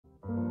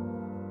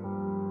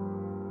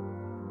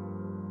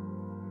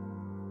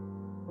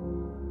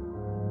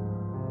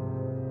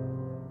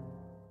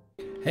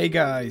Hey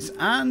guys,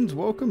 and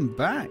welcome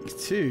back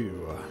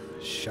to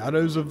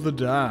Shadows of the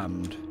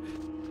Damned.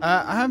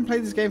 I haven't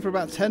played this game for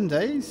about 10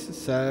 days,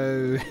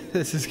 so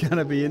this is going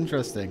to be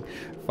interesting.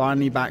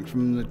 Finally back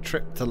from the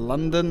trip to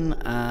London,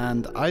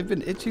 and I've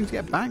been itching to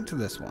get back to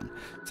this one.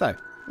 So,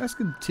 let's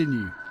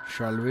continue,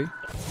 shall we?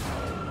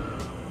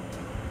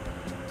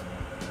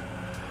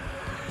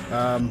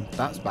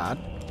 That's bad.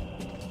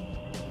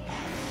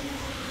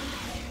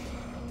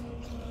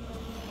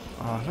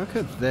 Oh, look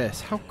at this.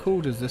 How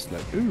cool does this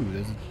look? Ooh,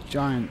 there's a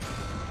giant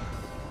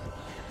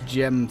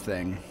gem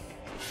thing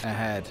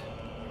ahead.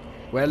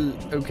 Well,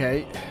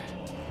 okay.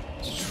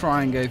 Let's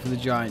try and go for the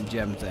giant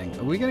gem thing.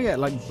 Are we going to get,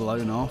 like,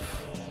 blown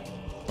off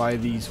by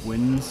these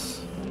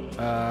winds?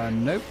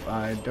 Nope.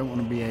 I don't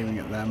want to be aiming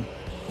at them.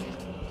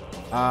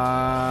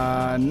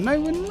 No,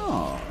 we're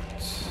not.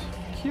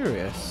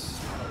 Curious.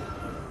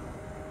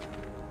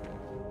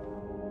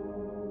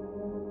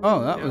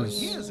 Oh, that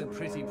was... Here's a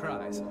pretty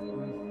prize.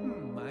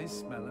 I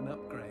smell an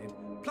upgrade.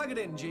 Plug it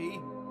in, G.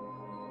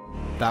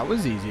 That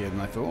was easier than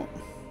I thought.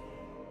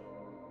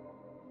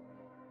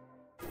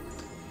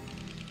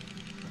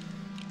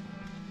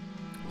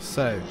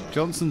 So,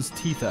 Johnson's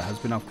Teether has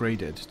been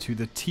upgraded to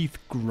the Teeth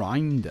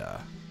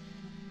Grinder.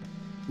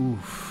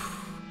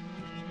 Oof.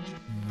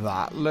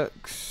 That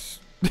looks...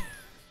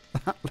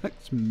 that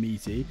looks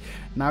meaty.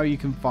 Now you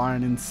can fire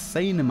an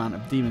insane amount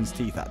of demon's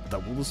teeth at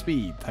double the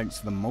speed thanks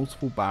to the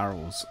multiple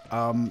barrels.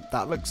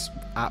 That looks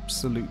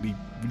absolutely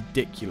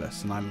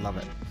ridiculous and I love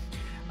it.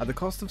 At the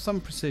cost of some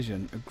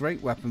precision, a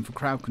great weapon for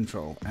crowd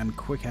control and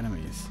quick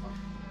enemies.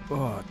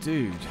 Oh,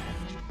 dude.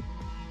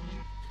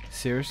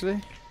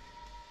 Seriously?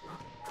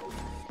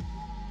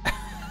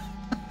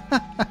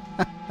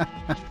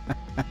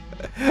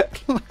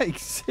 Like,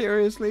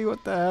 seriously?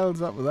 What the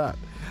hell's up with that?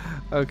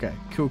 Okay,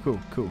 cool.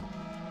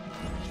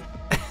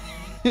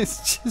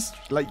 It's just,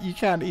 like, you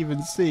can't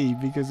even see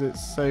because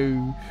it's so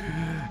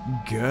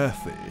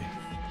girthy.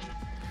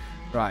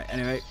 Right,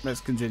 anyway, let's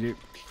continue.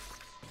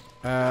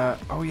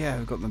 Oh yeah,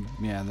 we've got the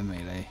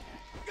melee.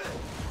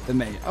 The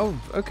melee. Oh,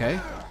 okay.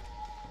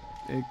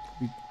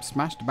 We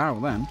smashed the barrel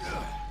then.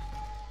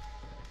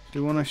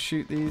 Do we want to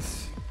shoot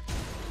these?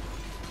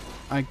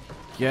 I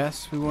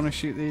guess we want to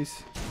shoot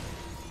these.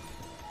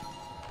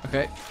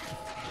 Okay,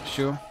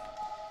 sure.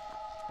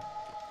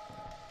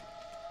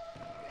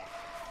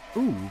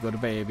 Ooh, we got a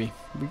baby.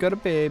 We got a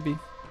baby.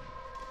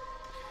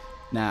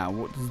 Now,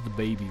 what does the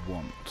baby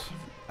want?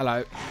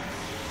 Hello.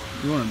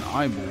 You want an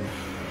eyeball?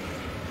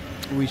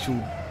 We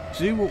shall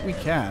do what we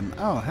can.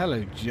 Oh,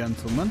 hello,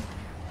 gentlemen.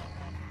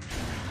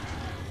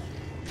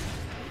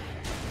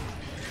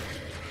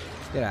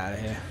 Get out of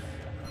here.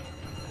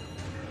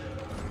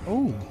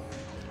 Oh.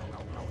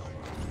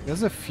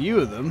 There's a few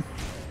of them.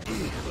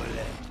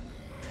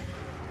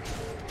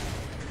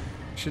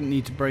 Shouldn't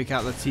need to break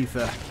out the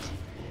teether.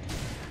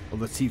 Or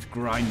the teeth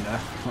grinder.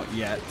 Not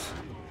yet.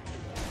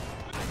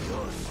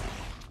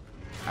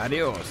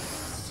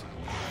 Adios.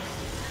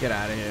 Get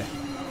out of here.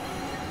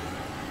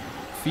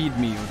 Feed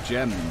me your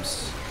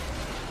gems.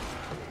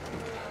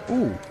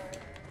 Ooh.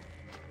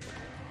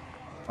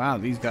 Wow,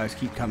 these guys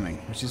keep coming,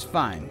 which is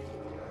fine.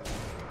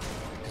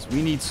 Because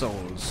we need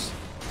souls.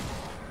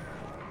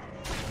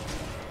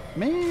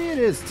 Maybe it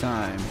is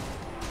time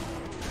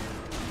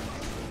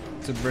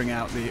to bring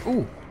out the...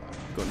 Ooh,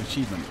 got an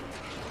achievement.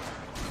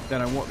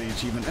 Don't know what the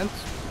achievement is.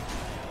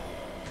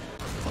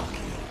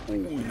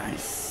 Ooh,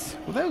 nice.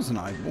 Well, that was an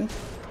eyeball.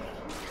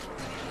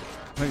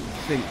 I don't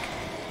think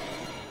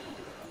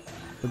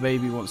the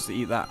baby wants to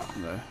eat that,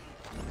 though.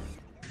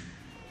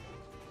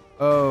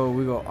 Oh,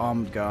 we got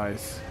armed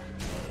guys.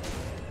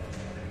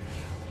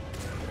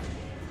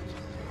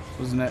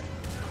 Wasn't it?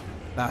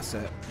 That's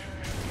it.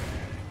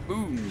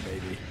 Boom,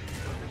 baby.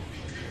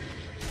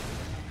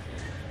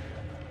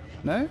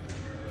 No?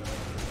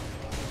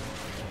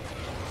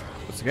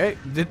 That's okay.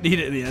 Didn't need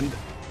it at the end.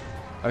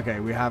 Okay,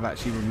 we have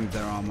actually removed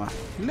their armor.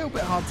 A little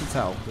bit hard to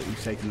tell that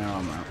we've taken their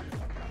armor out.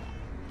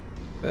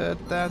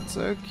 But that's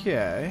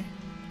okay.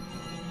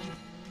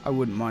 I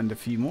wouldn't mind a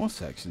few more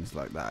sections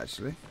like that,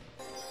 actually.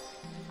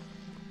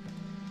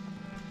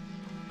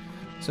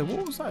 So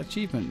what was that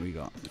achievement we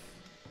got?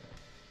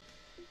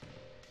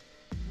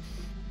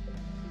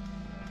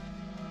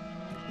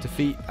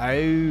 Defeat...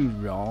 Oh,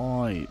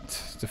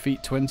 right.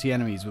 Defeat 20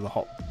 enemies with a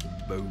hot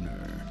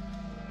boner.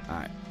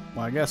 Alright.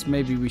 Well, I guess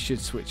maybe we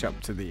should switch up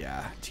to the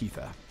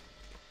teether.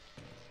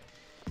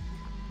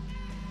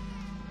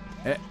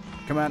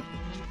 Come on.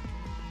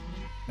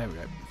 There we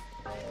go.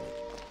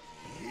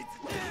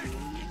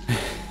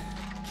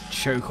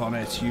 Choke on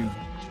it, you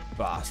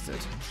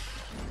bastard.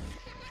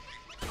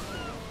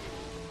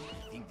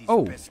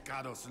 Oh.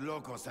 Pescados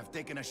locos have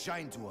taken a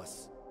shine to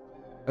us.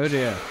 Oh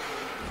dear.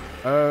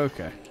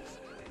 Okay.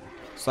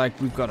 It's like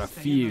we've got a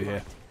few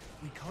here.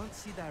 We can't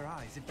see their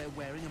eyes if they're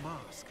wearing a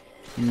mask.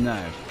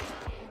 No.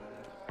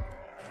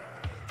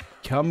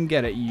 Come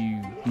get it,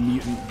 you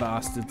mutant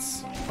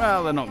bastards.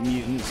 Well, they're not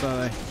mutants,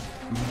 are they?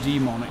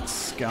 Demonic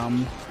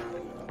scum.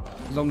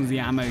 As long as the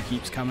ammo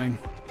keeps coming.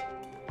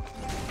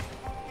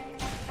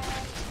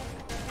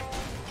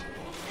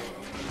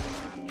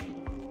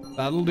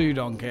 That'll do,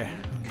 donkey.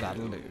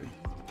 That'll do.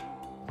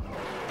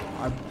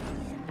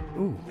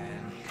 Ooh.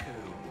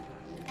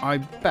 I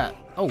bet.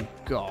 Oh,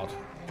 God.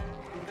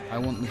 I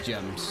want the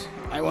gems.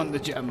 I want the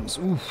gems.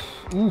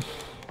 Oof. Oof.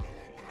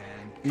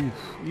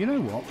 Oof. You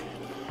know what?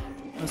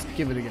 Let's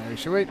give it a go,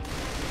 shall we?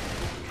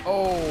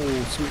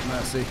 Oh, sweet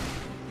mercy.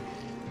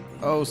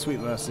 Oh, sweet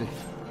mercy.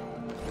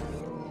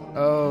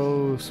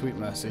 Oh, sweet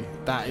mercy.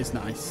 That is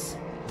nice.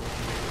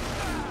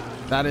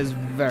 That is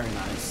very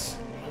nice.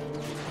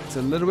 It's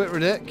a little bit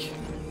ridiculous,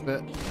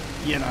 but,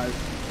 you know,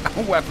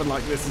 a weapon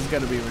like this is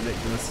going to be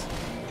ridiculous.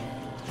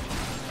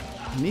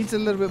 It needs a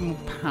little bit more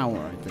power,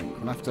 I think.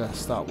 I'll have to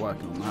start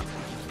working on that.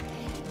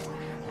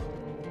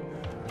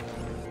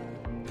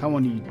 Come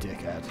on, you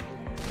dickhead.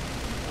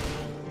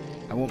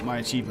 I want my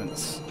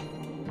achievements.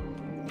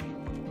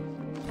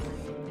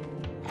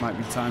 Might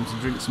be time to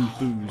drink some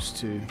booze,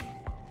 too.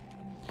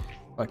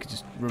 If I could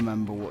just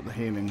remember what the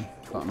healing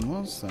button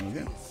was. There we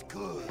go.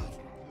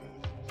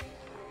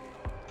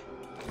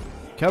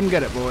 Come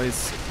get it,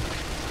 boys.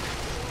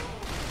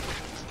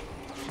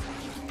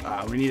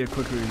 Ah, we need a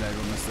quick reload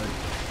on this thing.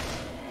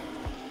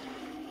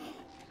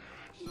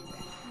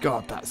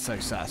 God, that's so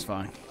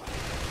satisfying.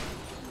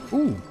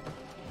 Ooh.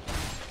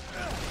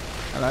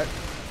 Hello.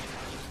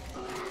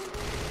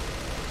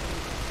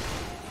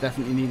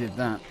 Definitely needed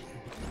that.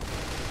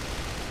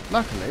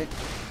 Luckily,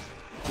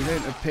 we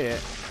don't appear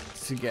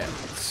to get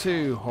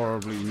too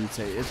horribly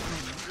mutated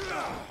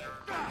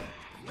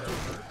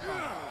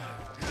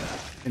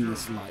in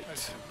this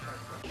light.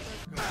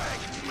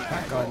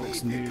 That guy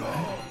looks new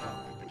there.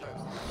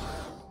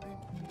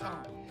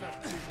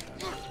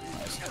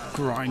 Let's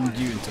grind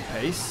you into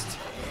paste.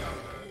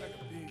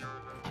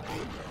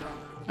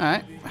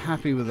 Alright,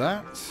 happy with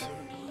that.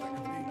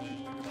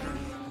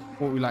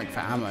 What we like for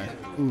ammo.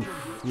 Oof,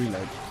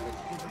 reload.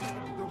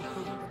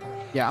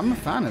 Yeah, I'm a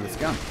fan of this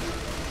gun.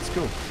 It's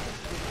cool.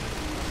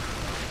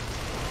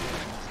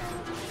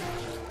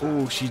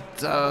 Oh, she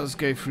does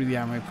go through the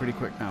ammo pretty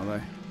quick now,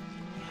 though.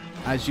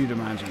 As you'd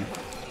imagine.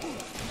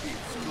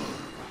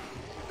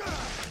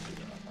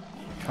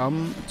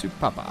 Come to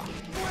Papa.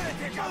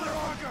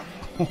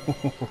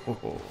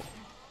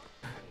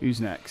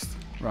 Who's next?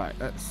 Right,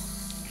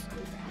 let's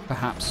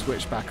perhaps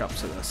switch back up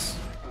to this.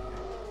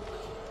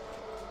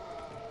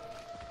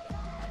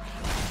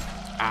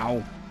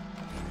 Ow.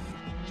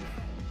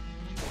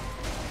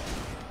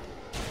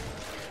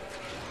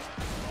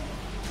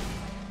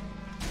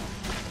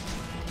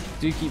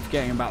 Do keep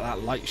forgetting about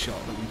that light shot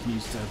that we can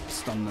use to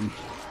stun them.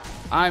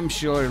 I'm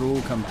sure it'll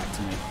all come back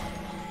to me.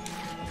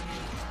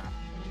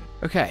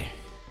 Okay.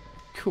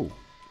 Cool.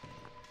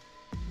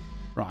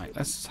 Right,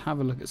 let's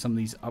have a look at some of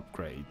these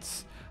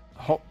upgrades.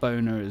 Hot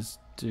Boner is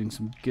doing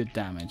some good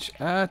damage.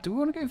 Do we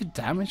want to go for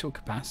damage or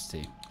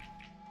capacity?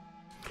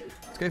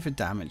 Let's go for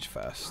damage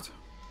first.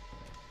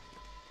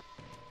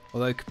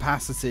 Although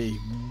capacity,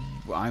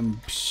 I'm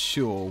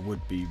sure,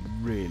 would be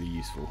really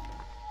useful.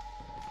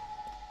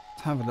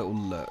 Let's have a little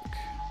look.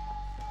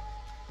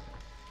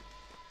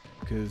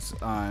 Because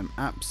I'm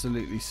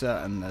absolutely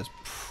certain there's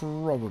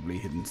probably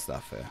hidden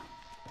stuff here.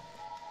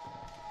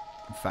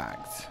 In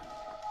fact,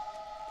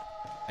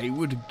 I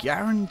would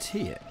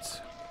guarantee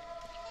it.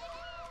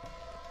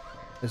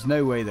 There's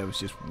no way there was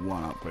just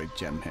one upgrade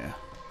gem here.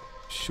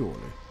 Surely.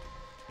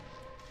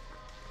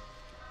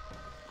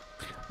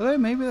 Although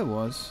maybe there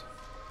was.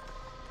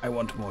 I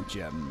want more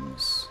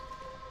gems.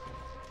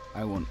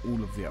 I want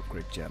all of the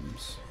upgrade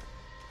gems.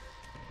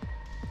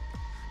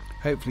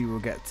 Hopefully we'll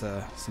get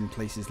to some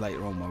places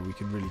later on where we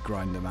can really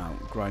grind them out,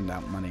 grind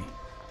out money.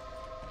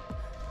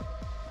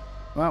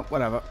 Well,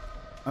 whatever.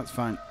 That's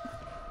fine.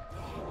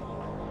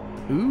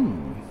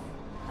 Ooh.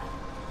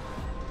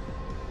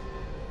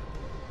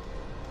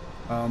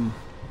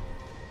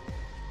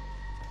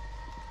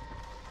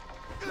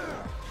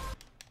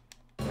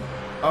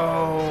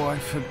 Oh, I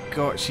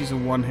forgot she's a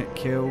one-hit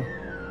kill.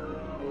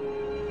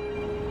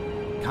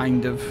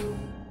 Kind of.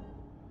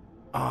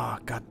 Ah,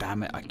 oh, god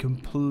damn it. I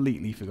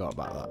completely forgot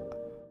about that.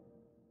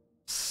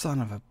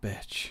 Son of a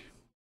bitch.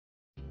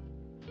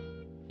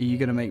 Are you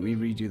going to make me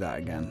redo that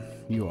again?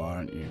 You are,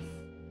 aren't you?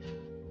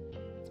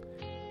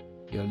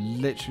 You're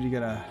literally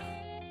going to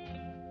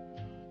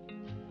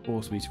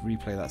force me to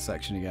replay that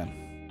section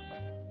again.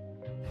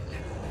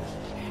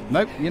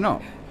 Nope, you're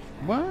not.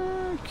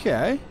 Well,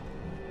 okay.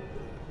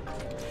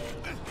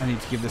 I need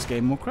to give this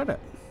game more credit.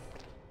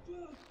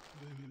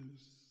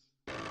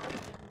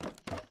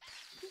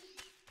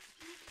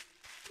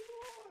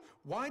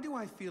 Why do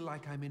I feel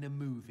like I'm in a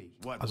movie?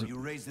 What, were you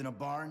raised in a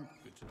barn?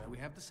 Good to know we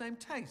have the same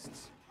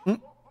tastes.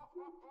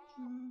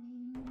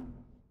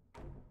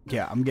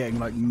 Yeah, I'm getting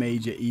like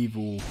major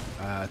Evil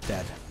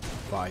Dead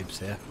vibes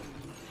here.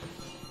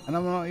 And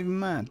I'm not even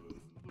mad.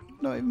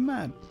 Not even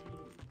mad.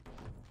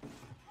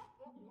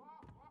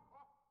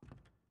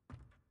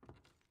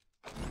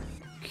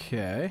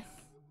 Okay.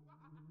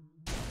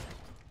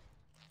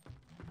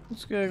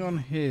 What's going on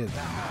here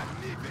then?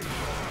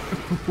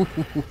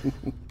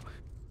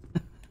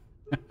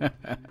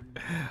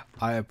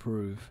 I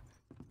approve.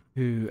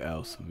 Who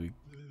else have we?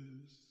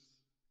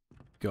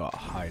 got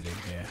hiding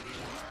here?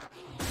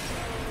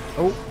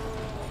 Oh.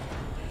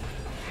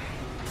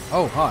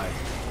 Oh, hi.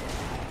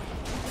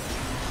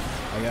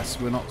 I guess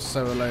we're not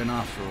so alone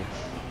after all.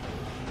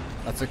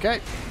 That's okay.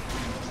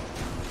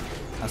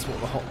 That's what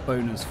the hot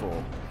boner's for.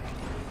 For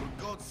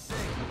God's sake,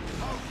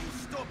 how do you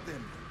stop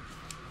them?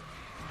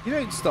 You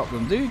don't stop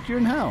them, dude. You're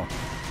in hell.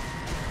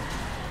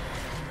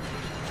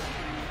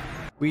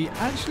 We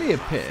actually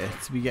appear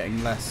to be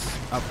getting less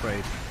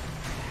upgrade.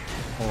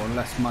 Or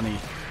less money.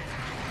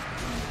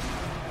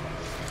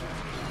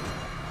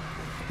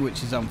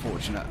 Which is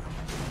unfortunate.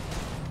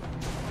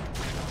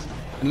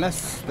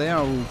 Unless they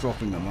are all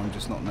dropping them, I'm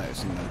just not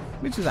noticing them.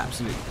 Which is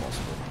absolutely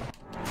possible.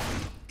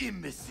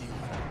 Imbecile.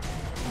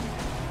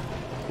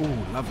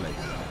 Oh, lovely.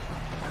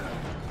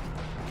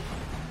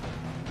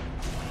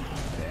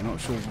 Okay,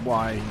 not sure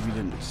why we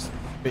didn't just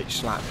bitch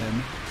slap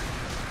him.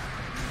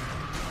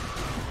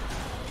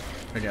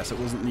 I guess it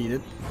wasn't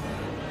needed.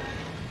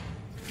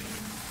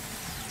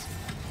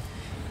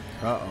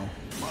 Uh-oh.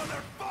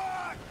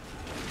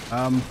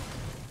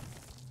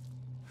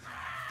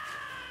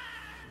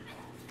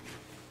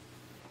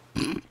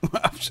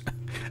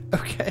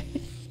 Okay.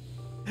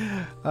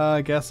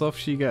 I guess off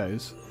she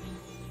goes.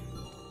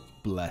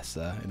 Bless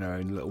her in her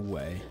own little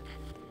way.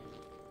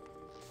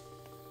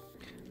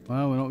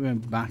 Well, we're not going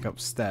back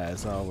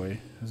upstairs, are we?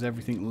 Is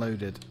everything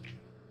loaded?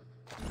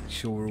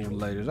 Sure, we're all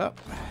loaded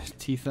up.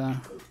 Teether.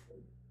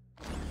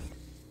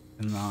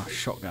 And our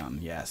shotgun.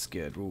 Yes,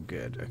 good. We're all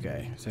good.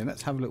 Okay, so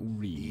let's have a little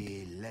read.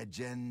 The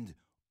legend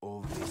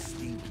of the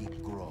Stinky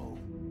Crow.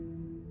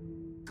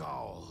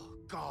 Gaul,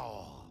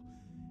 Gaul.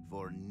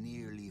 For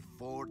nearly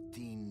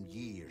 14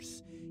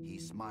 years,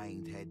 his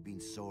mind had been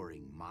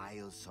soaring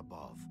miles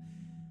above.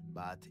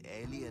 But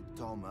Elliot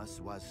Thomas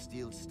was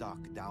still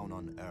stuck down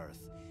on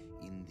Earth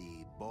in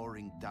the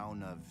boring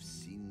town of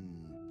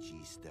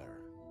Sinchester.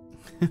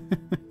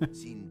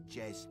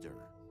 Sinchester.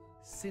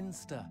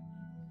 Sinster.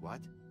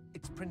 What?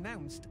 It's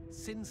pronounced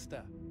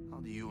Sinster.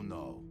 How do you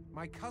know?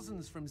 My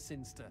cousin's from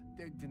Sinster.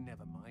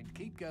 Never mind.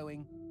 Keep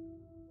going.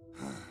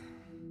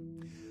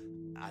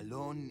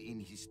 Alone in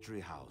his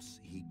treehouse,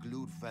 he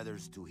glued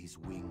feathers to his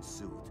winged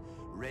suit,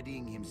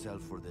 readying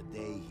himself for the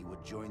day he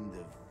would join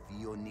the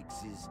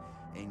Phoenixes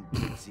and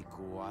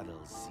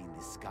Quetzalcoatlus in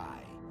the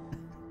sky.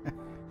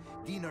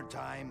 Dinner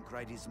time,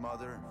 cried his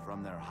mother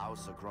from their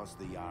house across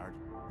the yard.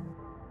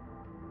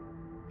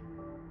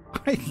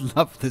 I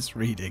love this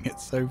reading,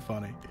 it's so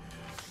funny.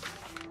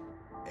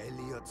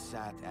 Elliot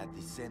sat at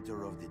the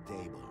center of the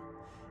table.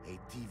 A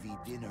TV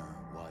dinner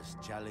was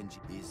challenged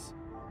his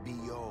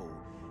BO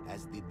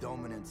as the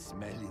dominant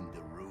smell in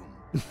the room.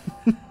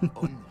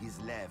 On his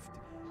left,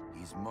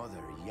 his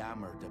mother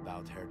yammered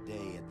about her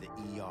day at the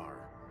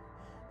ER.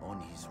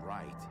 On his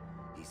right,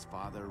 his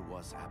father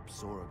was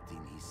absorbed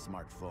in his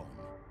smartphone.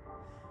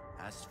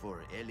 As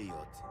for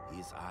Elliot,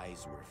 his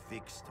eyes were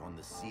fixed on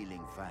the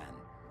ceiling fan,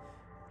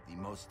 the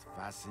most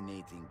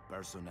fascinating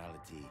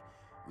personality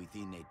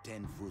within a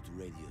 10-foot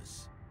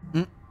radius.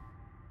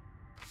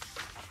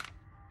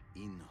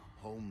 In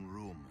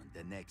homeroom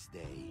the next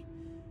day,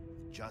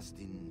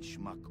 Justin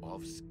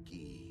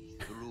Schmakovsky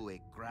threw a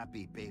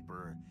crappy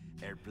paper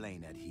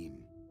airplane at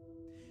him.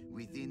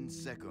 Within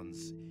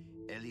seconds,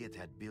 Elliot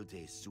had built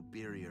a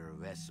superior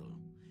vessel.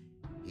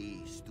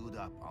 He stood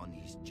up on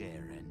his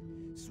chair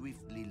and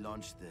swiftly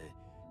launched the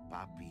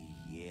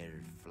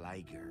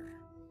Papierflieger.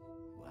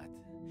 What?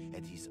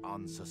 At his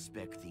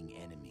unsuspecting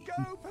enemy.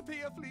 Go,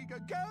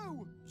 Papierflieger,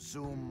 go!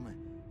 Zoom,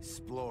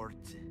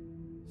 splort.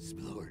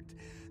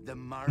 The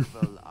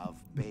marvel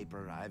of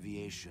paper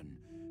aviation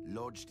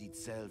lodged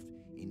itself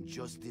in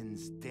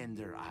Justin's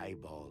tender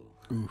eyeball.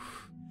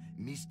 Oof.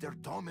 Mr.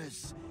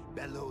 Thomas,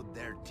 bellowed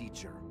their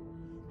teacher.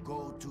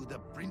 Go to the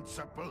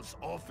principal's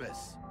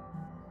office.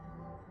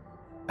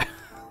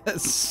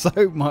 There's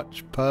so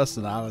much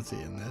personality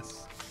in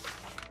this.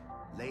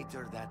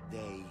 Later that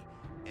day,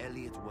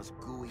 Elliot was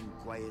cooing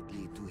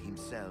quietly to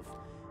himself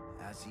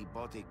as he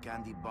bought a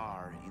candy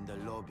bar in the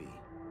lobby.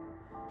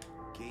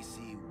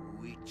 Casey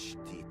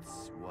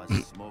Witchtits was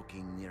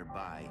smoking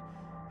nearby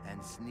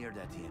and sneered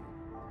at him.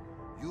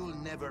 You'll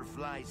never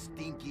fly,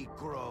 Stinky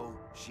Crow,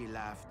 she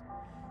laughed.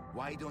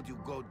 Why don't you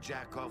go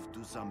jack off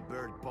to some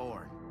bird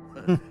porn?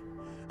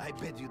 I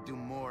bet you do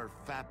more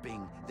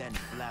fapping than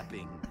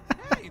flapping.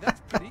 Hey,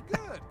 that's pretty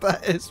good.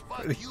 That is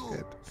Fuck pretty you,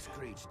 good.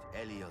 screeched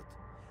Elliot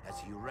as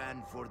he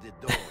ran for the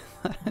door.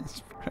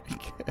 That's pretty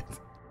good.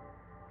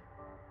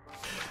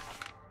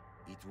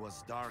 It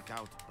was dark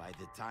out by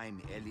the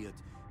time Elliot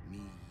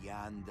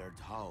meandered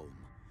home.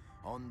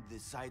 On the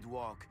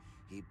sidewalk,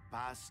 he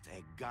passed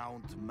a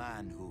gaunt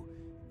man who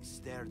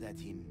stared at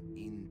him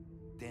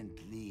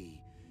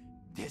intently,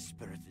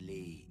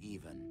 desperately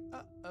even.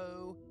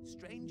 Uh-oh,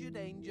 stranger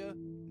danger.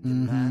 The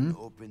man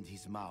opened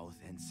his mouth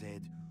and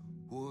said,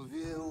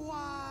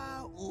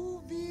 Uviwa,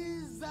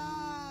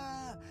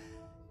 Uviza.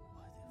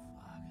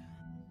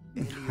 What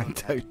the fuck?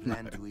 Elliot had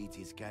planned to eat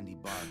his candy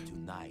bar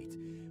tonight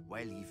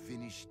while he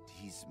finished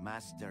his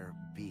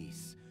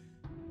masterpiece,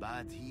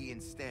 but he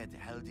instead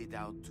held it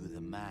out to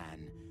the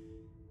man.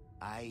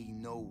 I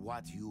know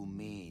what you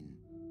mean,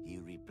 he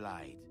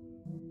replied.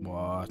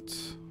 What?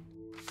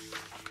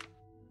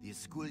 The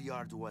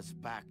schoolyard was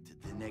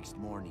packed the next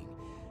morning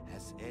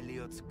as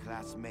Elliot's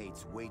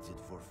classmates waited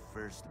for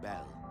first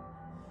bell.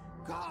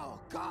 Go,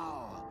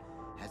 go!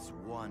 As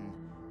one,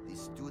 the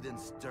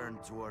students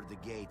turned toward the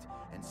gate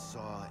and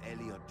saw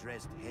Elliot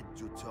dressed head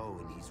to toe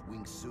in his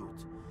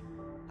wingsuit.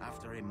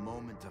 After a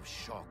moment of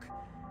shock,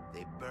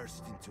 they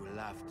burst into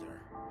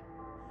laughter.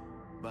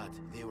 But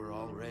they were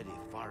already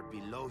far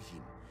below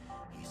him.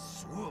 He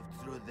swooped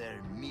through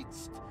their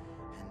midst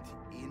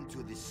and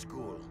into the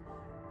school.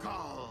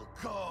 Call,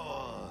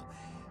 call!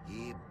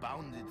 He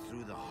bounded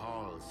through the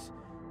halls,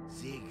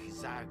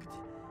 zigzagged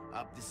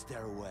up the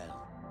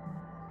stairwell.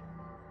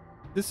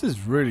 This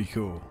is really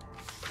cool.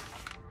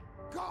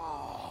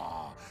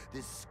 Caw!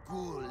 The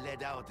school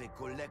let out a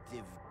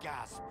collective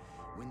gasp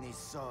when they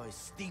saw a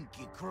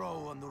stinky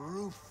crow on the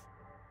roof.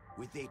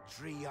 With a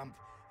triumphant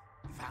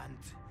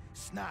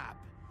snap,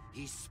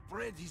 he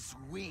spread his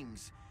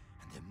wings,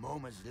 and a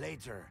moment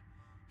later,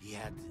 he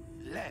had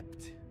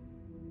leapt.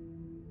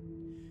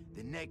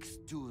 The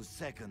next 2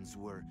 seconds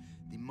were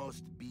the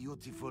most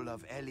beautiful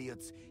of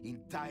Elliot's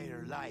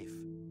entire life.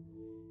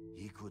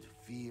 He could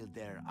feel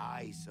their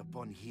eyes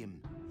upon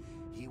him.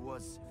 He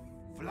was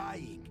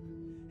flying,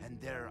 and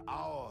their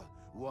awe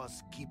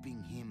was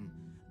keeping him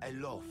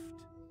aloft.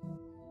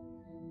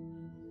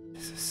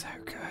 This is so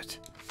good.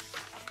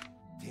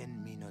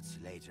 10 minutes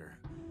later,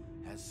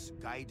 as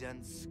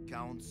guidance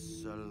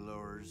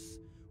counselors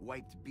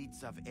wiped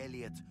bits of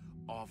Elliot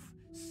off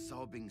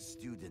sobbing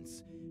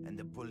students, and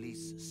the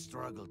police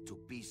struggled to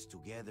piece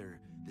together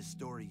the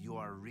story you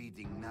are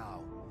reading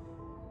now,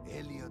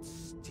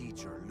 Elliot's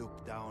teacher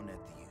looked down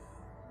at the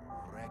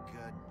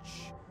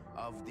wreckage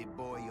of the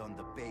boy on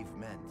the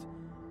pavement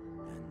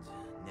and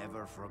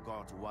never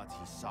forgot what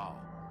he saw.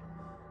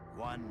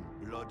 One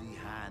bloody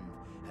hand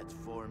had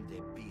formed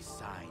a peace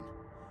sign.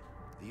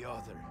 The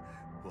other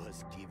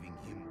was giving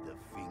him the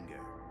finger.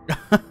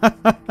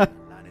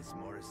 Alanis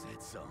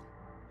Morissette song.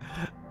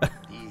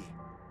 The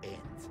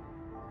end.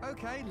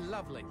 Okay,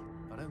 lovely.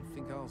 I don't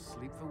think I'll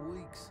sleep for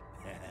weeks.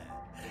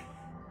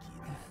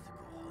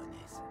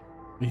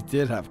 He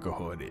did have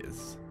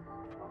cojones.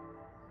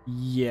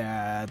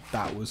 Yeah,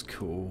 that was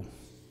cool.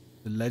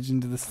 The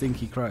Legend of the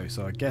Stinky Crow.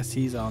 So I guess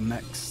he's our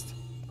next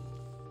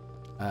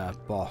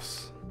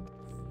boss.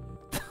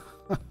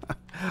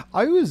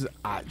 I was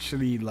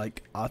actually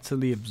like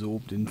utterly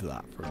absorbed into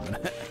that for a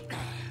minute.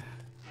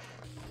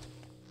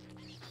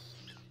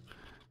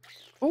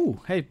 Oh,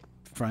 hey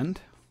friend.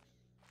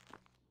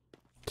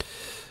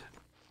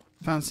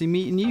 Fancy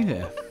meeting you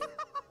here.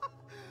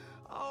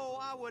 Oh,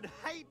 I would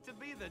hate to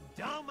be the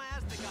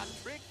dumbass that got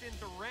tricked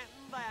into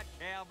renting that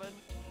cabin.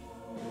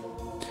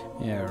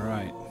 Yeah,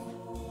 right.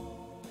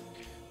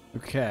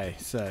 Okay,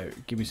 so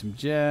give me some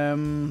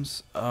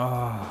gems.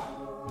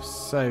 Oh, we're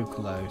so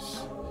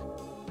close.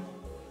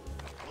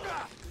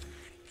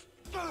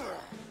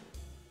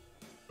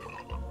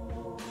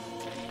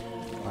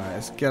 Alright,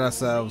 let's get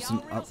ourselves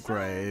an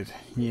upgrade.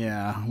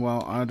 Yeah,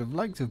 well, I'd have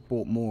liked to have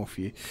bought more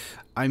for you.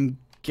 I'm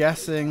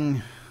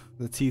guessing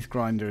the teeth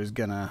grinder is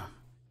gonna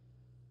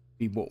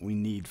be what we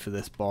need for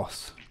this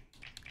boss.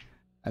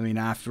 I mean,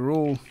 after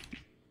all,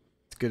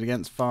 it's good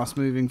against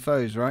fast-moving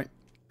foes, right?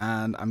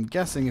 And I'm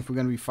guessing if we're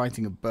going to be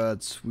fighting a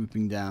bird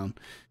swooping down,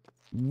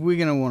 we're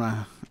going to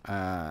want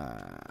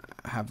to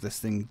have this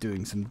thing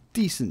doing some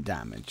decent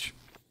damage.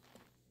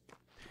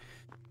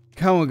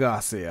 Come on,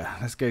 Garcia.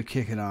 Let's go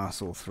kicking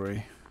ass, all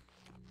three.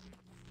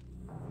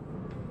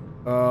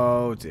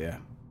 Oh,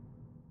 dear.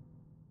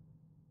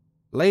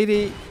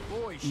 Lady.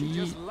 Boy, she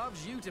just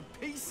loves you to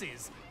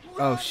pieces.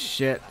 Oh,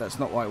 shit. That's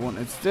not what I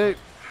wanted to do.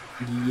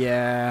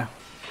 Yeah.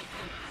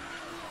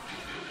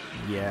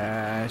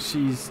 Yeah,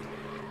 she's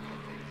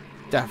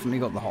definitely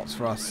got the hots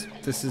for us.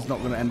 This is not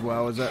going to end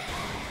well, is it?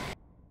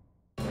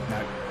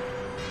 No.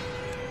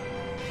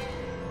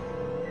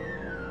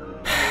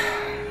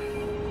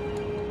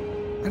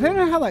 I don't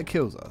know how that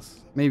kills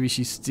us. Maybe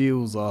she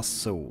steals our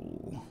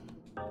soul.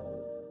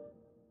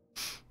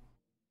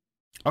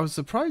 I was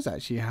surprised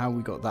actually how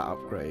we got that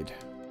upgrade.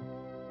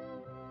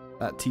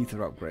 That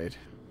teether upgrade.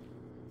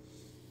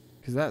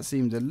 Because that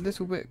seemed a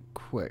little bit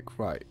quick.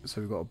 Right,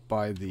 so we've got to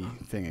buy the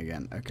thing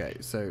again. Okay,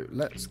 so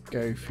let's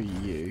go for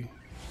you.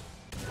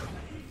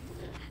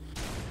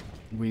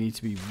 We need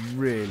to be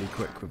really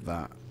quick with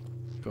that.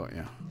 Got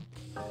ya.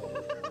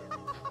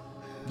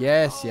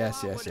 Yes,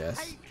 yes, yes,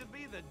 yes.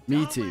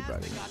 Me too,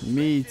 buddy.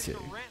 Me too.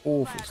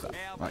 Awful stuff.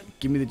 Right,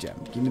 give me the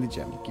gem. Give me the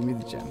gem. Give me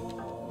the gem.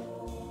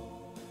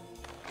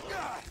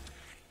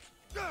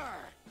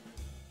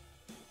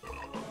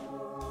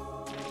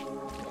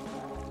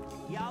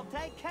 Y'all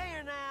take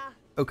care now.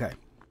 Okay.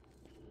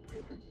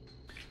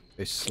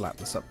 Let's slap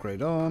this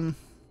upgrade on.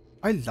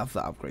 I love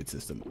that upgrade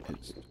system.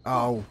 It's,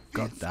 oh,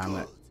 god damn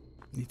it.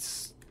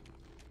 It's...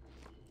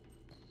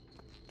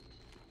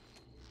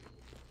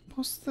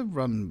 What's the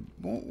run?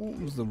 What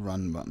was the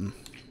run button?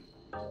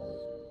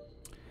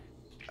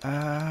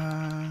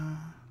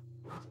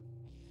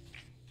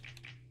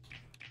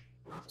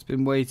 It's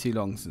been way too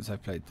long since I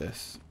played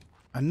this.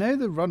 I know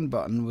the run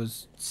button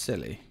was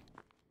silly.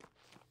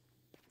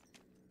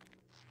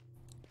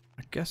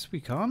 I guess we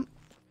can't.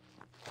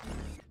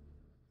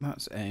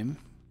 That's aim.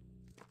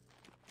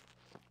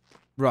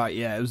 Right,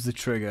 yeah, it was the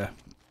trigger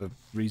for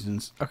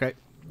reasons. Okay,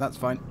 that's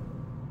fine.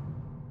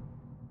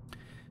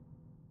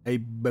 Hey,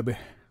 baby.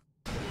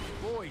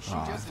 Boy, she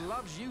just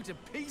loves you to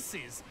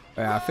pieces.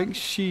 Yeah, I think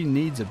she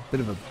needs a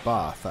bit of a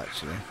bath,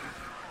 actually.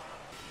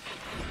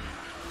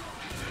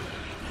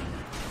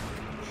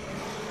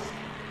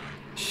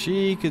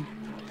 She could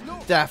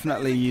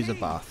definitely use a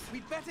bath.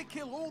 We'd better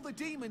kill all the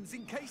demons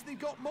in case they've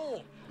got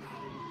more.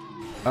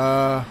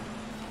 Well,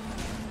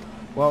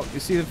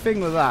 you see, the thing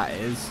with that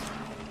is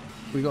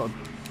we got to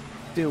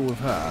deal with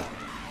her.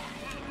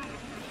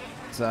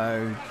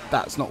 So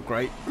that's not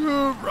great.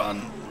 Run,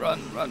 run,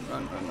 run, run,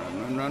 run,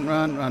 run, run,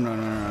 run, run,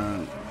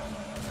 run,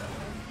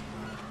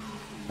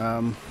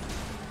 run.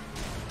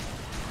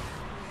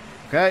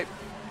 Okay.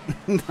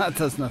 That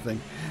does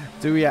nothing.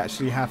 Do we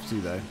actually have to,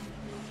 though?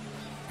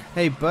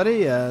 Hey,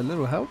 buddy, a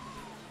little help?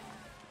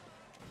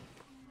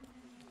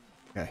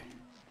 Okay.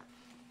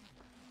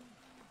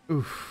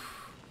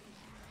 Oof.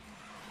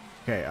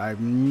 Okay, I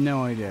have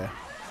no idea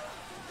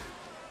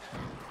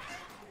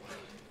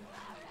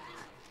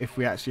if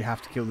we actually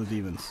have to kill the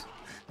demons,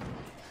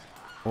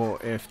 or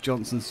if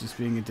Johnson's just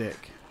being a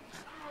dick.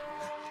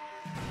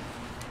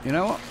 You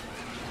know what?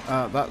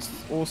 That's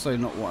also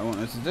not what I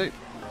wanted to do.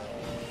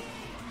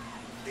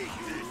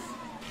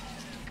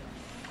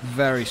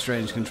 Very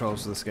strange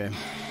controls of this game.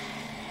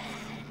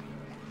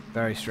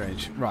 Very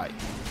strange. Right.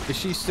 Is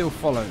she still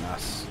following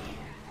us?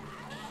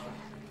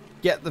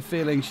 Get the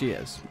feeling she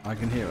is. I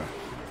can hear her.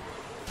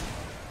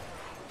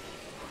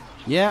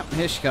 Yeah,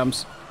 here she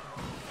comes.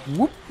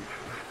 Whoop.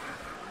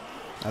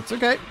 That's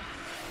okay.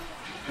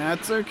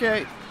 That's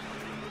okay.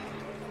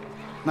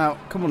 Now,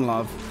 come on,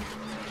 love.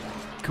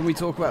 Can we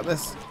talk about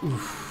this?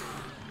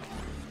 Oof.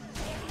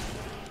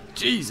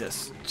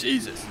 Jesus.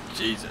 Jesus.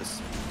 Jesus.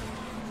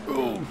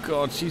 Oh,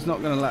 God. She's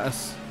not going to let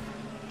us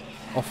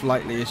off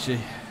lightly, is she?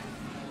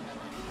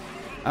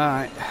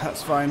 Alright,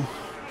 that's fine.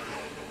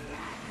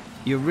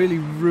 You're really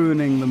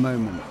ruining the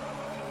moment,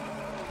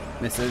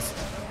 missus.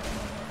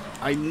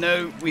 I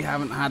know we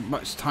haven't had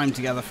much time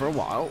together for a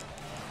while.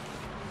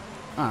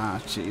 Ah,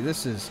 gee,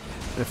 this is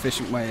an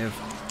efficient way of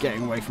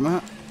getting away from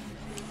her.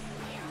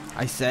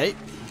 I say,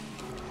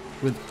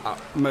 with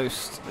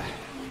utmost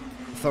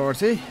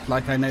authority,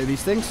 like I know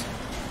these things.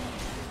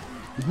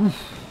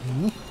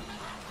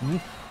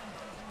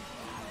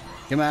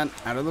 Come on,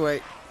 out of the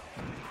way.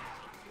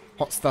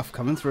 Hot stuff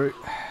coming through.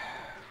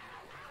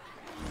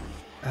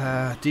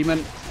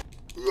 Demon.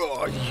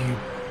 Oh, you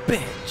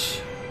bitch.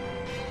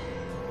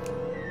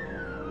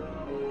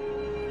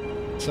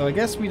 So I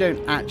guess we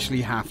don't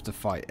actually have to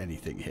fight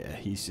anything here.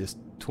 He's just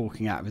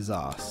talking out of his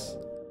ass.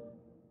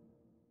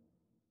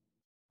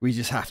 We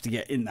just have to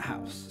get in the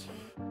house.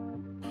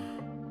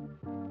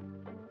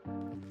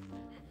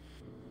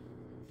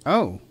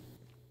 Oh.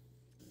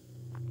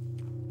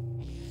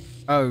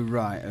 Oh,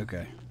 right,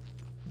 okay.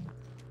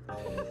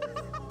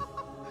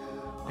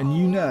 And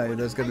you know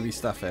there's going to be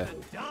stuff here.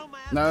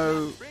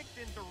 No.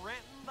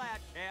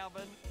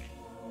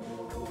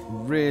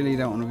 Really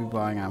don't want to be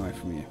buying ammo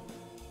from you.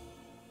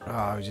 Oh,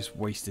 I just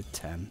wasted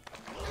 10.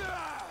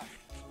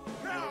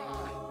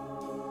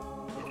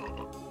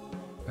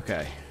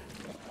 Okay.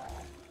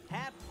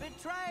 Happy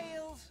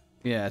trails.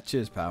 Yeah,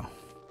 cheers, pal.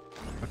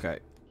 Okay.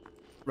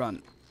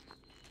 Run.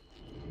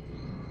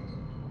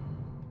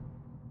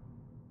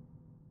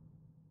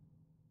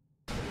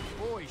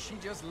 Boy, she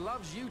just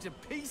loves you to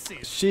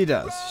pieces. She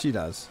does. She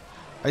does.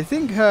 I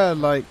think her,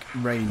 like,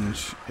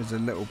 range is a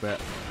little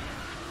bit...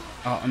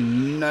 Oh,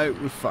 no.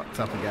 We fucked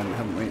up again,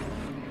 haven't we?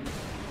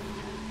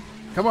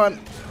 Come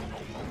on.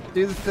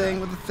 Do the thing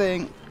with the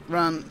thing.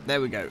 Run. There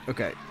we go.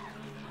 Okay.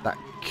 That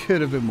could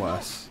have been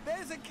worse.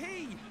 There's a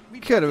key.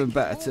 Could have been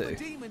better too.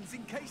 Demons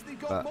in case they've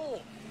got more.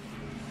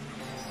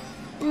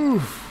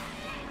 Oof.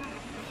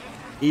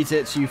 Eat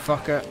it, you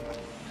fucker.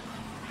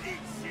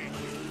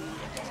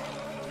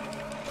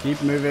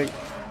 Keep moving.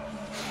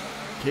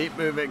 Keep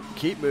moving.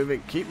 Keep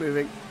moving. Keep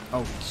moving.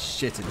 Oh,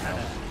 shit in hell.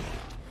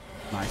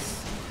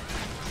 Nice.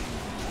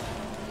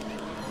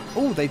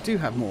 Oh, they do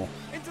have more.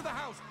 Into the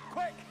house,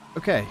 quick.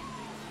 Okay.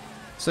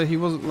 So he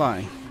wasn't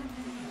lying.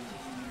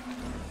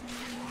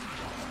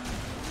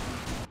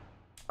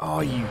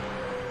 Oh, you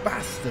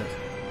bastard.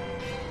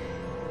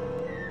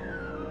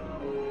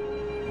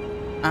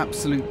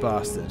 Absolute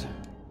bastard.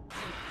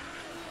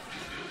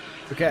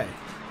 Okay.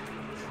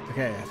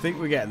 Okay, I think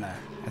we're getting there.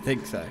 I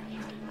think so.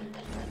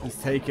 He's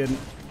taken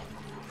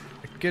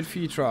a good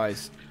few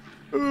tries.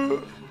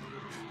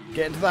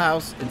 Get into the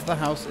house, into the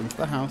house, into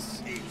the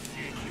house.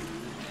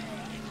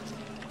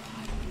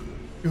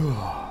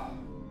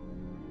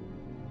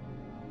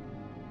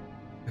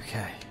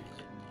 Okay.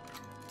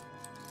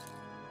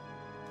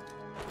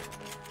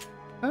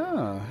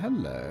 Oh,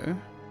 hello.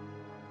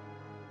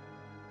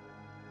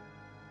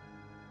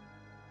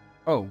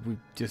 Oh, we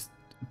just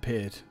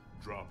appeared.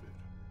 Drop it.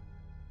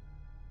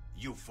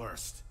 You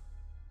first.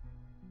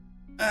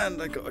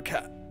 And I got a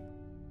cat.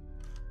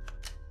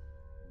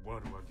 Why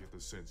do I get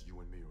the sense you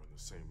and me are in the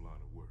same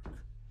line of work?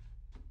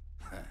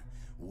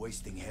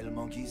 Wasting hell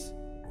monkeys?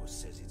 Or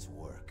says it's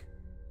work?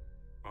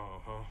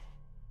 Uh-huh.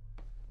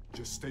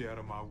 Just stay out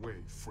of my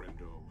way,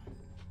 friendo.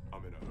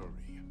 I'm in a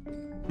hurry.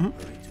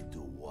 Hurry to do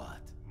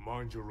what?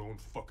 Mind your own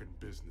fucking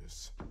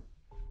business.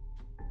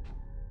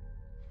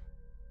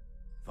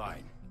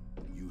 Fine.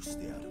 You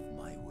stay out of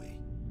my way,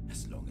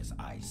 as long as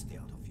I stay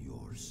out of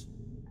yours.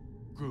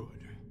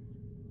 Good.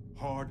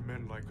 Hard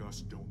men like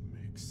us don't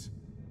mix.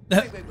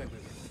 Wait.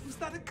 Was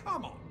that a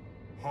come on?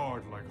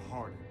 Hard like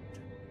hardened.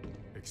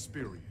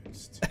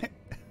 Experienced.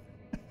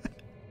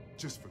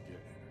 Just forget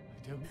it.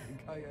 I don't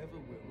think I ever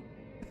will.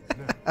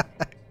 Now,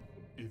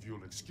 if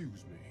you'll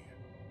excuse me,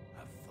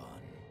 Have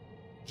fun.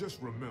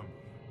 just remember,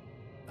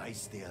 I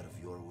stay out of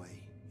your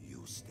way,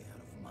 you stay out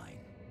of mine.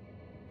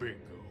 bingo.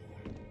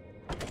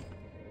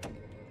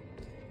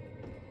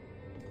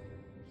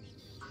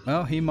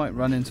 Well, he might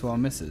run into our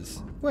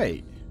missus.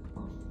 Wait.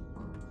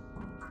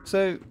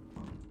 So,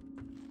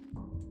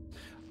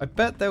 I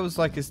bet there was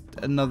like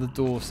another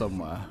door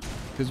somewhere.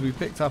 Because we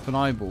picked up an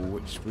eyeball,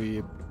 which we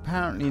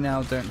apparently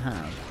now don't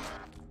have.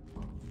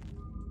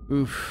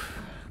 Oof.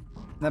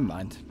 Never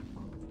mind.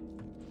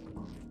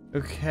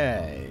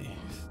 Okay.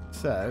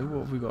 So,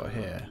 what have we got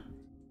here?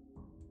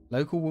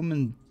 Local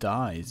woman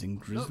dies in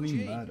grisly Look,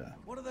 G, murder.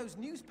 what are those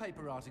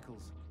newspaper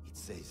articles? It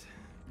says,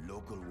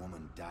 local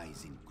woman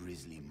dies in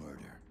grisly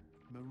murder.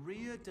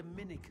 Maria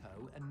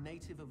Domenico, a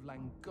native of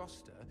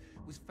Langosta,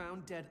 was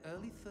found dead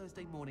early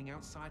Thursday morning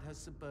outside her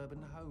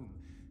suburban home.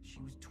 She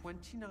was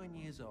 29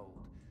 years old.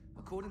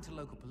 According to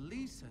local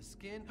police, her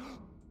skin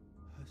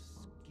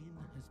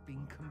has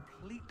been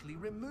completely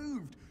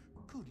removed.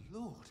 Good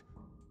Lord.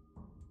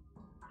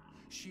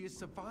 She is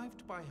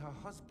survived by her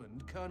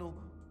husband, Colonel...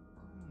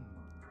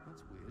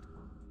 that's weird.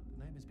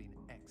 The name has been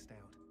X'd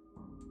out.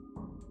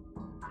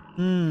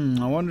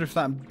 I wonder if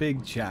that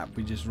big chap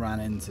we just ran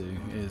into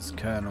is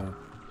Colonel.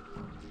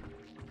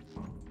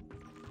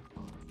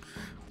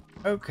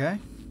 Okay.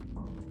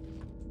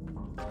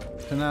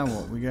 So now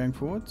what? We're going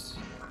forwards?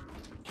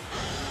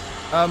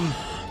 Well,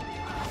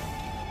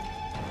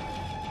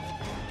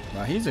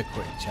 he's a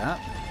quick chap.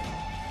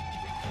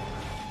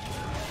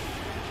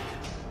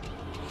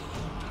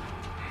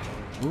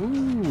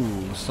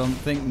 Ooh,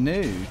 something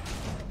new.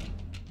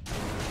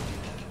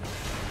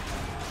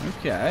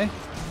 Okay.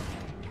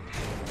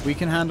 We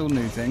can handle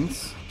new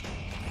things.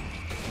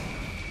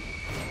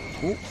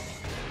 Ooh.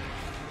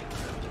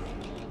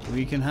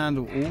 We can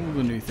handle all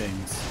the new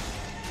things.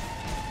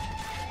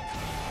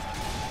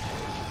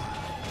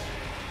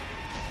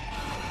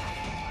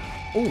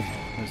 Oh,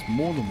 there's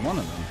more than one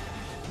of them.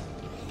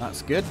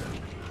 That's good.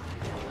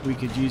 We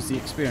could use the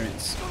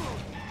experience.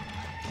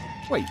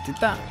 Wait, did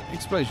that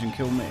explosion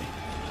kill me?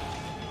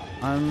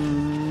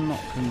 I'm not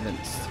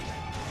convinced.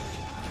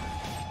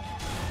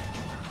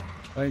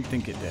 I don't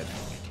think it did.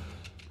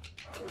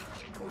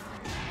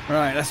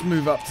 Right, let's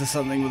move up to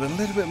something with a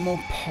little bit more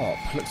pop.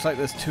 Looks like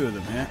there's two of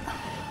them here.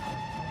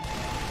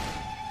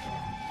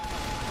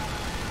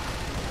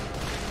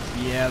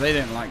 Yeah, they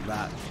don't like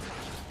that.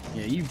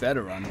 Yeah, you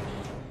better run.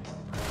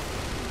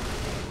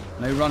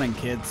 No running,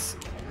 kids.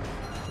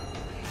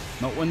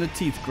 Not when the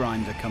teeth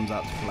grinder comes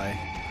out to play.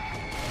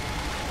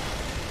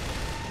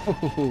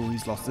 Oh,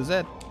 he's lost his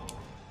head.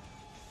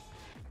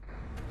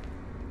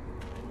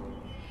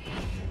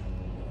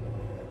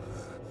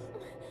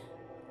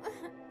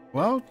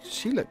 Well,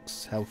 she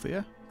looks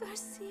healthier.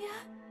 Garcia,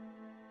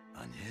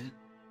 Angel?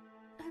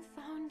 I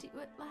found you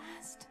at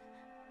last.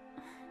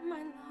 My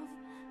love,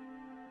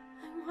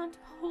 I want to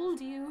hold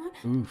you.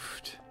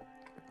 Oofed.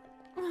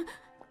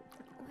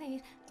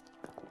 Wait,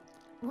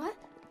 what?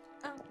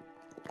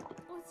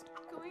 What's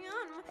going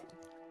on?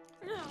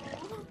 No.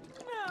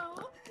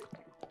 Oh,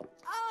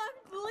 I'm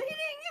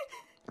bleeding.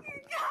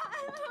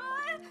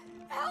 God,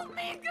 help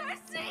me,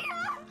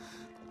 Garcia.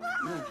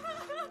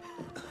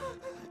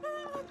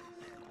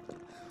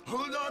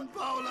 Hold on,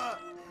 Paula!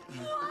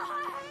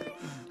 Why?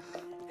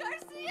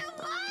 Garcia,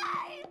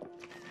 why?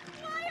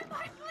 Why am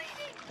I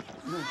bleeding?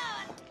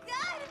 Oh,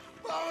 God!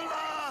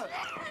 Paula!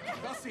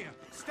 Garcia,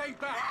 stay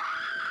back!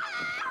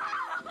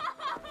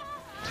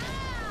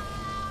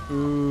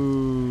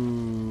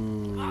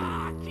 Ooh.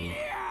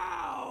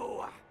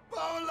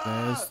 Paula!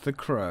 There's the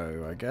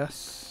crow, I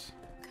guess.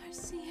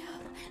 Garcia,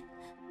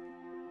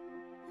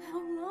 how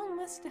long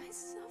must I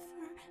suffer?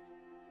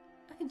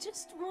 I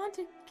just want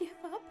to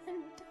give up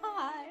and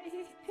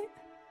die.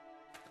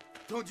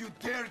 Don't you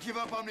dare give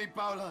up on me,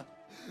 Paula!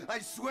 I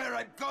swear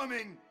I'm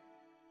coming!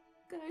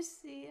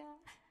 Garcia,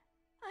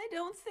 I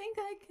don't think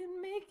I can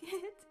make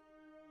it.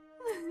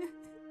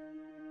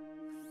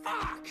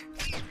 Fuck!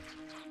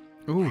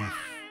 Ooh.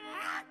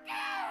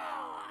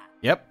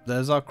 Yep,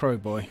 there's our crow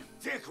boy.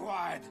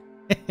 Dickwad!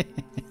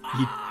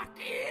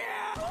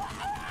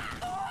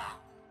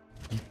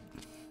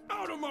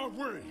 Out of my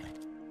way!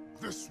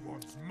 This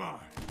one's mine.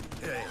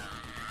 Hey.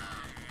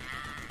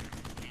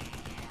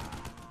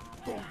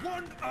 The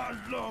one I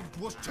loved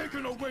was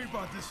taken away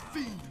by this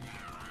fiend.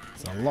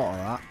 There's a lot of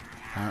that.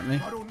 apparently.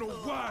 I don't know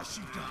why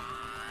she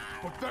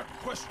died, but that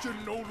question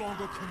no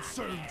longer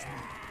concerns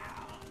me.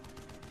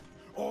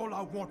 All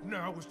I want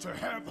now is to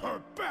have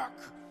her back.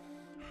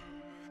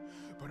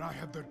 But I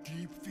have the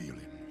deep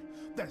feeling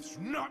that's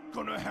not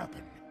gonna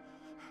happen.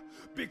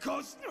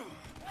 Because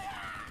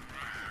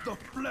the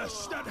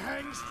flesh that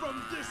hangs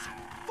from this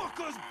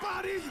fucker's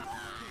body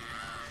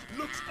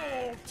looks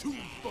all too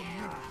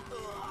familiar.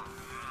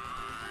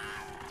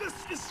 This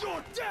is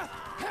your death,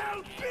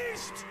 hell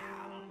beast!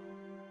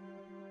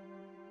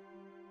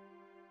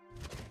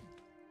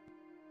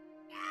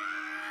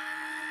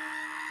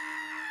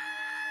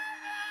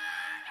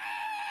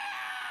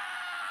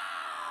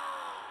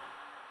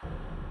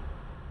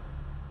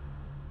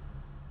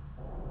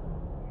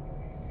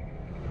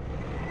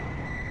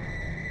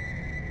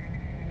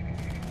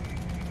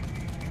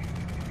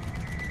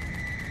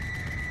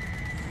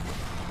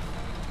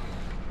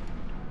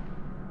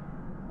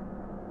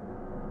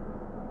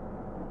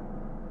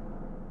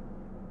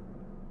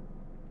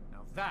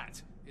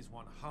 That is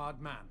one hard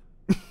man.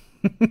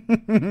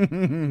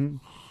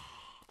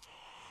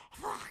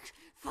 Fuck!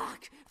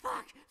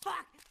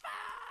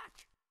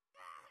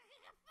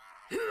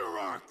 Here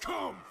I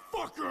come,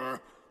 fucker!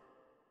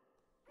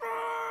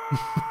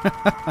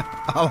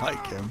 I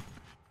like him.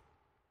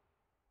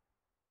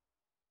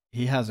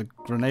 He has a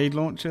grenade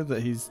launcher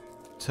that he's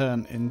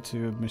turned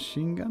into a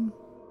machine gun.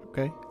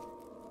 Okay.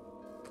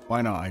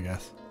 Why not, I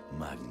guess.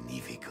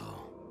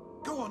 Magnifico.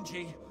 Go on,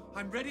 G.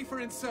 I'm ready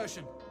for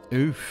insertion.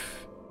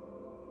 Oof.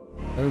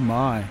 Oh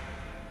my.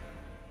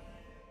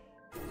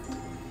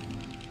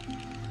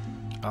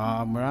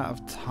 We're out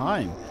of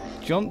time.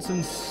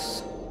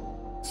 Johnson's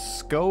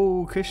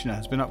Skull Kushner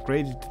has been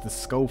upgraded to the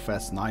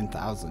Skullfest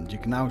 9000. You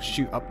can now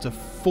shoot up to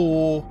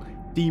 4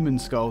 demon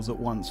skulls at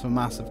once for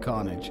massive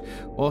carnage,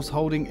 whilst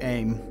holding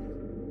aim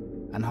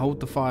and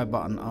hold the fire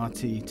button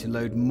RT to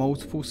load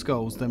multiple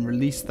skulls, then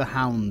release the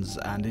hounds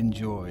and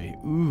enjoy.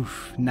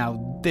 Oof.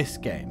 Now this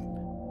game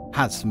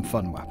has some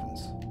fun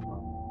weapons.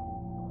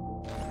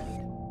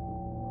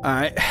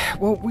 Alright,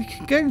 well, we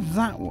can go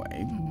that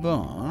way,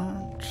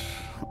 but,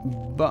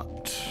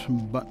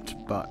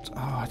 oh,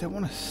 I don't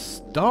want to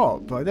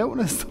stop. I don't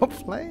want to stop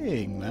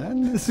playing,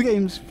 man. This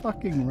game's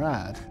fucking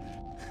rad.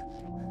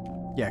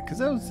 Yeah, because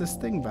there was this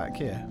thing back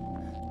here.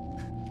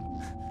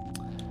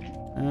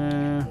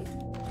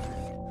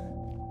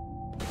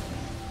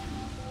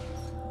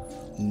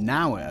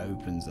 Now it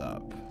opens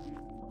up.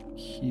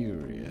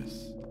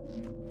 Curious.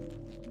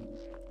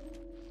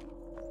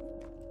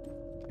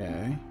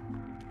 Okay.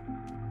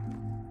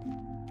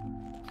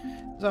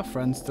 Is our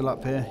friend still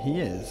up here? He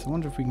is. I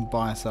wonder if we can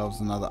buy ourselves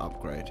another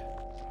upgrade.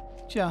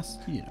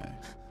 Just, you know.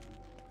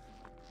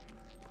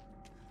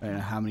 I don't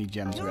know how many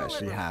gems we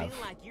actually have.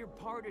 Feel like you're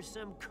part of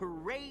some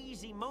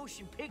crazy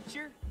motion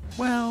picture?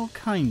 Well,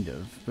 kind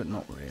of, but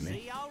not really.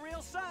 See y'all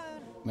real soon.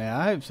 Yeah,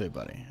 I hope so,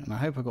 buddy. And I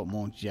hope I got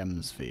more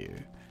gems for you.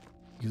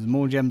 Because the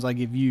more gems I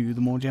give you,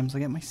 the more gems I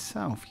get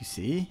myself, you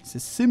see? It's a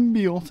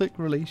symbiotic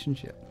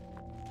relationship.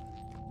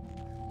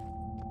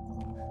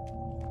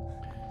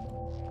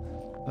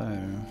 So,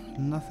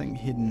 nothing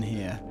hidden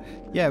here.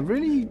 Yeah,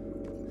 really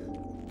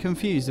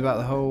confused about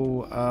the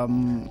whole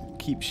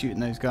keep shooting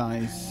those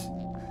guys,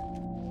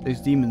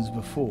 those demons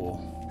before.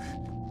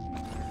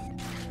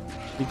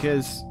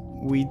 Because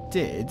we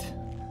did,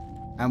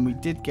 and we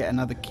did get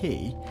another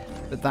key,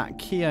 but that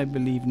key I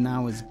believe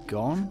now is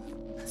gone.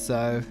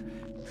 So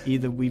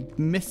either we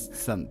missed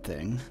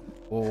something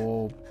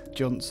or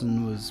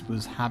Johnson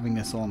was having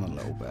us on a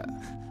little bit.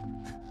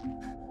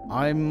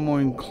 I'm more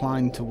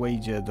inclined to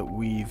wager that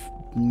we've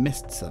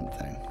missed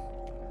something.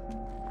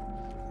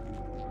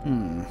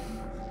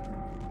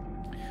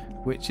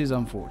 Which is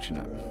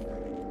unfortunate.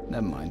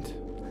 Never mind.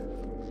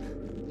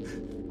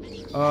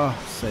 Oh,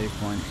 save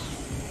point.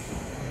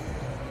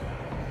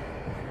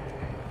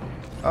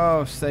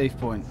 Oh, save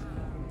point.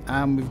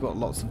 And we've got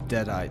lots of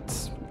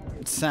deadites.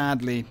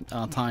 Sadly,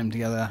 our time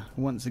together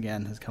once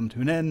again has come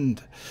to an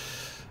end.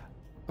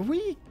 Are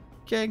we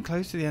getting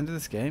close to the end of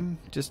this game?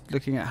 Just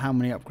looking at how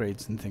many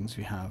upgrades and things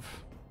we have.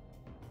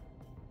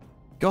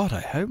 God,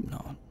 I hope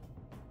not.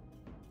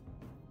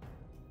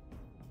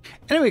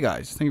 Anyway,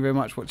 guys, thank you very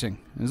much for watching.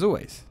 As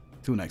always,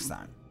 till next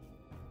time.